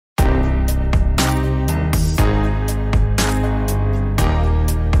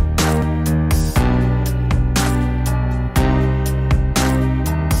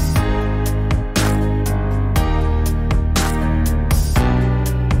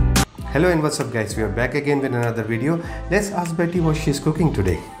Hello and what's up guys, we are back again with another video. Let's ask Betty what she's cooking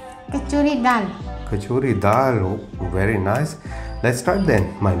today. Kachori dal. Kachori dal, oh, very nice. Let's start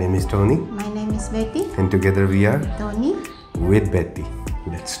then. My name is Tony. My name is Betty. And together we are Tony with Betty.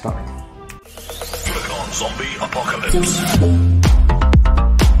 Let's start. Click on Zombie Apocalypse.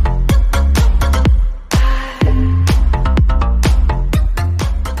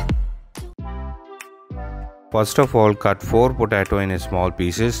 First of all, cut 4 potatoes in small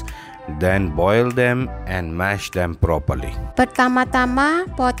pieces, then boil them and mash them properly. Pertama-tama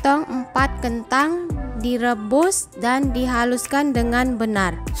potong 4 kentang, direbus dan dihaluskan dengan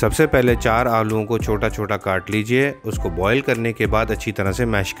benar. सबसे पहले 4 आलूओं को छोटा छोटा काट लीजिए, उसको boil करने के बाद अच्छी तरह से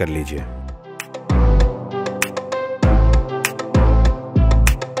मैश कर लीजिए.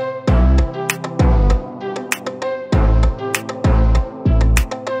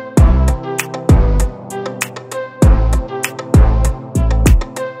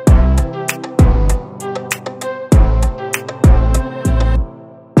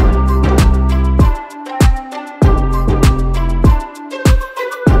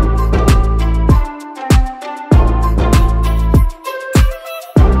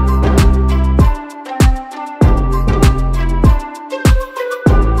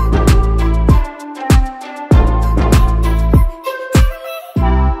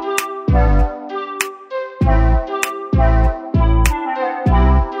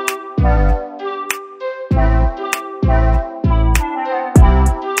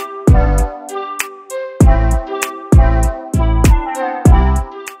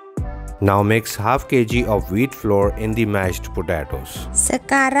 Now mix half kg of wheat flour in the mashed potatoes.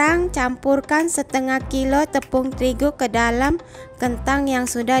 Sekarang campurkan setengah kilo tepung terigu ke dalam kentang yang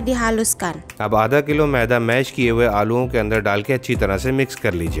sudah dihaluskan. अब आधा किलो मैदा मैश किए हुए आलूओं के अंदर डाल के अच्छी तरह से मिक्स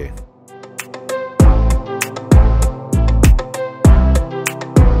कर लीजिए.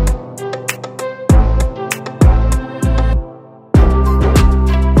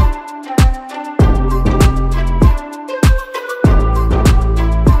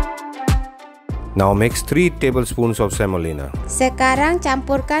 Now mix 3 tablespoons of semolina. Sekarang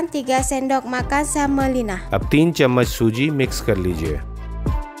campurkan 3 sendok makan semolina. अब 3 चम्मच सूजी मिक्स कर लीजिए.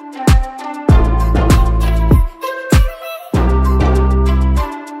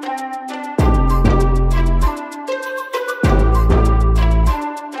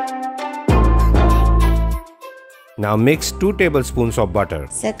 Now mix 2 tablespoons of butter.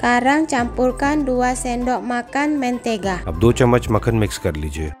 Sekarang campurkan 2 sendok makan mentega. अब 2 चम्मच मक्खन मिक्स कर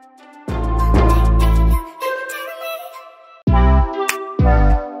लीजिए.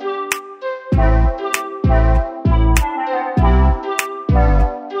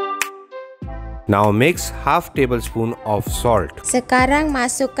 Now mix half tablespoon of salt. Sekarang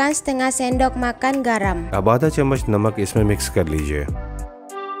masukkan setengah sendok makan garam. अब आधा चम्मच नमक इसमें मिक्स कर लीजिए.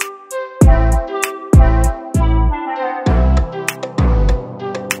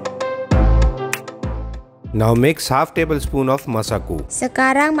 Now mix half tablespoon of masako.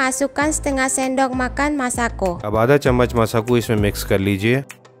 Sekarang masukkan setengah sendok makan masako. अब आधा चम्मच मसाको इसमें मिक्स कर लीजिए.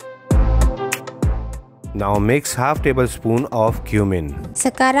 Now mix half tablespoon of cumin.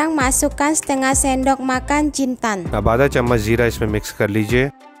 Sekarang masukkan setengah sendok makan jintan. अब आधा चम्मच जीरा इसमें मिक्स कर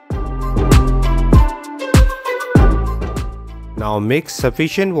लीजिए. Now mix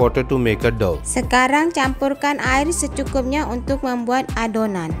sufficient water to make a dough. Sekarang campurkan air secukupnya untuk membuat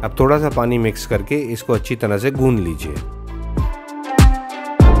adonan. अब थोड़ा सा पानी मिक्स करके इसको अच्छी तरह से गूंद लीजिए.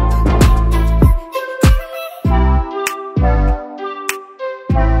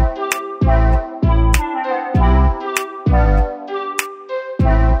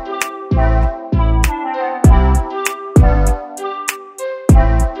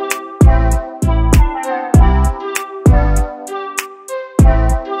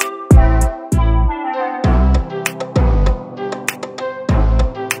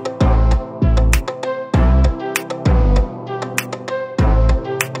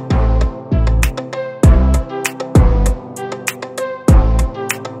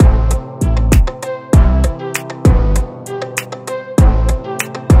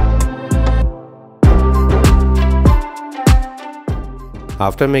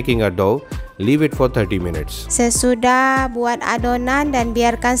 After making a dough, leave it for 30 minutes. Sesudah buat adonan dan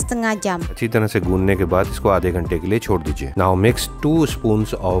biarkan setengah jam. अच्छी तरह से गूंदने के बाद इसको आधे घंटे के लिए छोड़ दीजिए. Now mix 2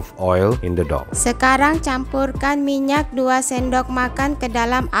 spoons of oil in the dough. Sekarang campurkan minyak 2 sendok makan ke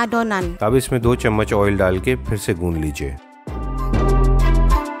dalam adonan. अब इसमें 2 चम्मच ऑयल डाल के फिर से गूंद लीजिए.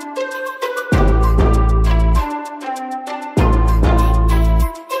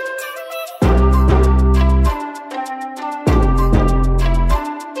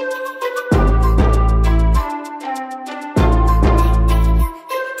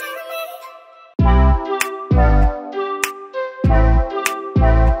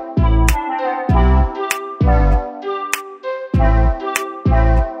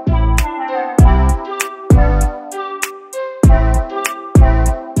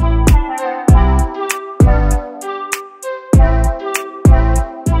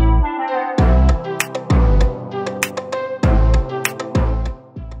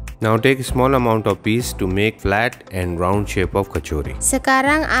 Now take a small amount of piece to make flat and round shape of kachori.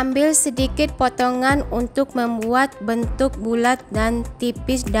 Sekarang ambil sedikit potongan untuk membuat bentuk bulat dan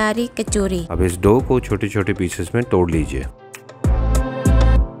tipis dari kachori. अब इस डो को छोटे छोटे पीसेस में तोड़ लीजिए.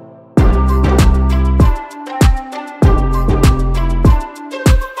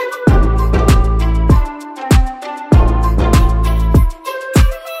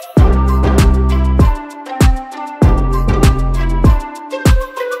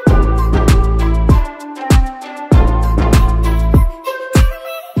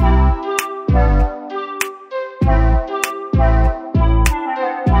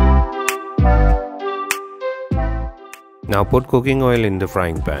 Now put cooking oil in the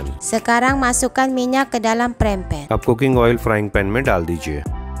frying pan. Sekarang masukkan minyak ke dalam prempen. अब cooking oil frying pan में डाल दीजिए.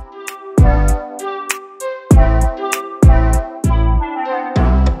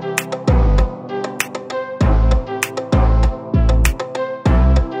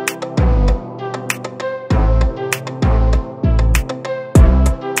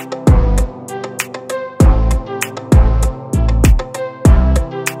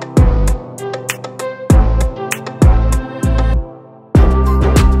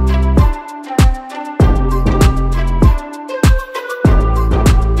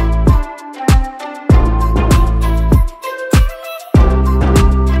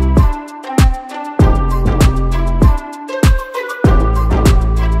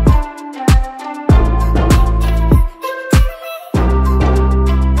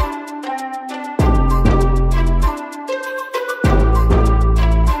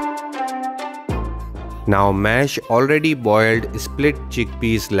 Now mash already boiled split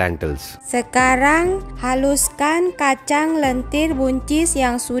chickpeas lentils. Sekarang haluskan kacang lentir buncis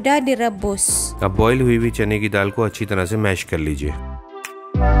yang sudah direbus. अब boil हुई हुई चने की दाल को अच्छी तरह से मैश कर लीजिए.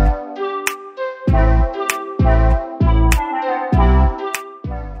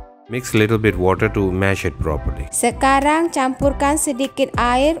 Mix little bit water to mash it properly. Sekarang campurkan sedikit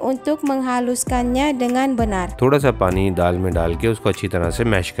air untuk menghaluskannya dengan benar. थोड़ा सा पानी दाल में डाल के उसको अच्छी तरह से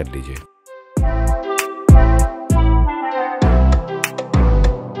मैश कर लीजिए.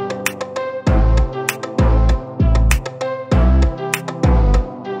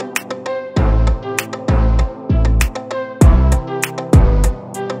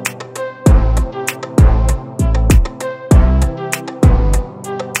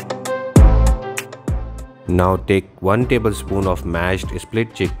 Now take 1 tablespoon of mashed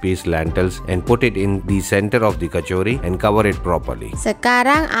split chickpeas lentils and put it in the center of the kachori and cover it properly.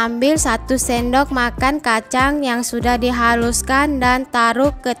 Sekarang ambil 1 sendok makan kacang yang sudah dihaluskan dan taruh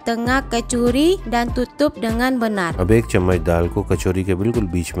ke tengah kachori dan tutup dengan benar. अब 1 चम्मच दाल को कचौरी के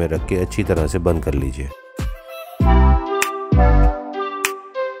बिल्कुल बीच में रख के अच्छी तरह से बंद कर लीजिए.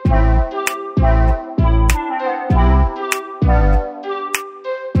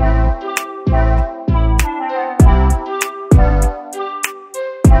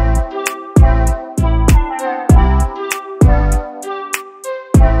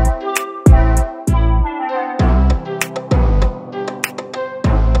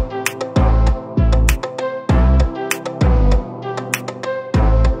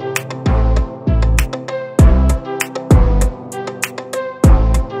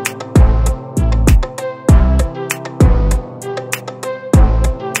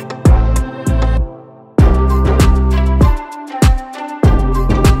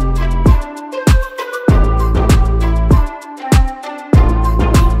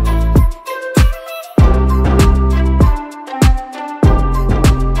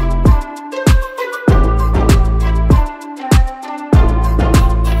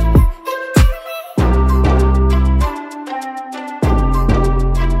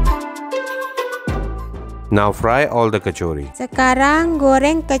 Now fry all the kachori. Sekarang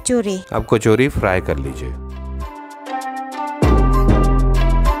goreng kachori. अब कचौरी फ्राई कर लीजिए.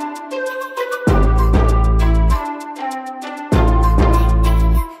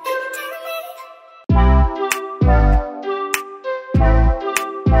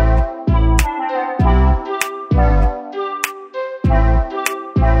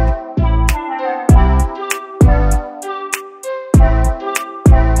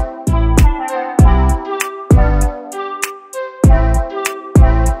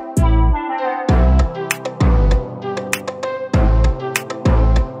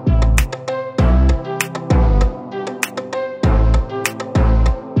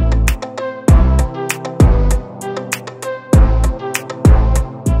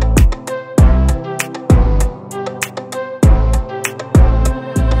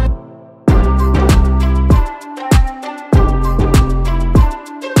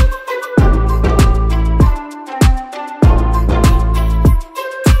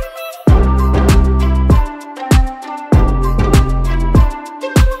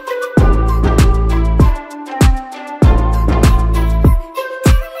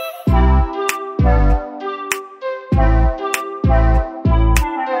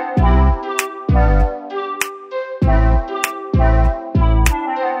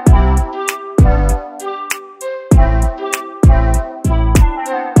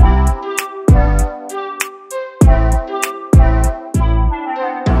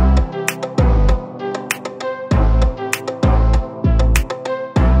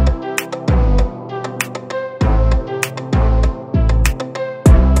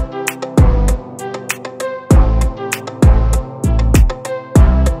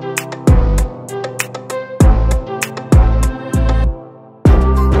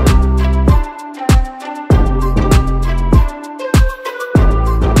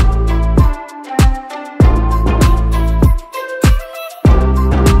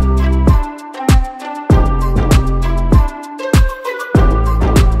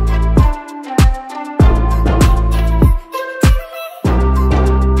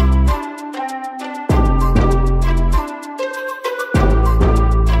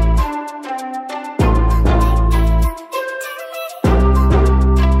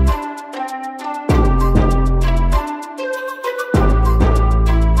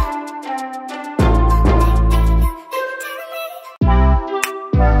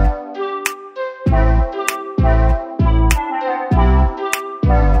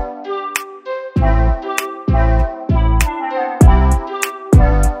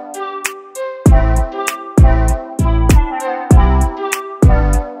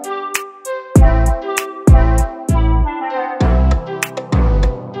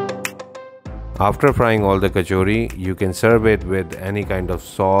 After frying all the kachori, you can serve it with any kind of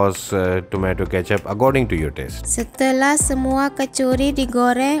sauce, tomato ketchup according to your taste. Setelah semua kachori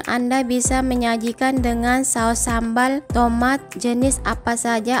digoreng, Anda bisa menyajikan dengan saus sambal, tomat, jenis apa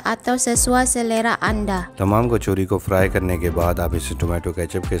saja atau sesuai selera Anda. तमाम कचौरी को fry करने के बाद आप इसे tomato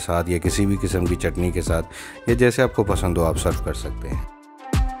ketchup के साथ या किसी भी किस्म की चटनी के साथ या जैसे आपको पसंद हो आप सर्व कर सकते हैं.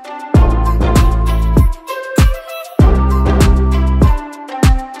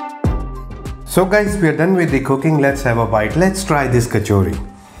 So guys, we are done with the cooking. Let's have a bite. Let's try this kachori.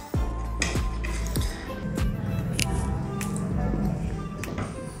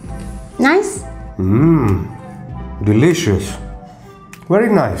 Nice? Delicious.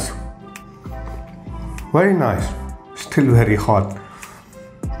 Very nice. Very nice. Still very hot.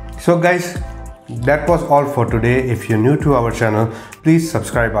 So guys, that was all for today. If you're new to our channel, please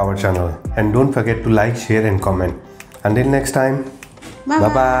subscribe our channel and don't forget to like, share and comment. Until next time, bye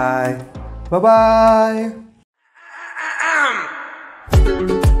bye. Bye bye.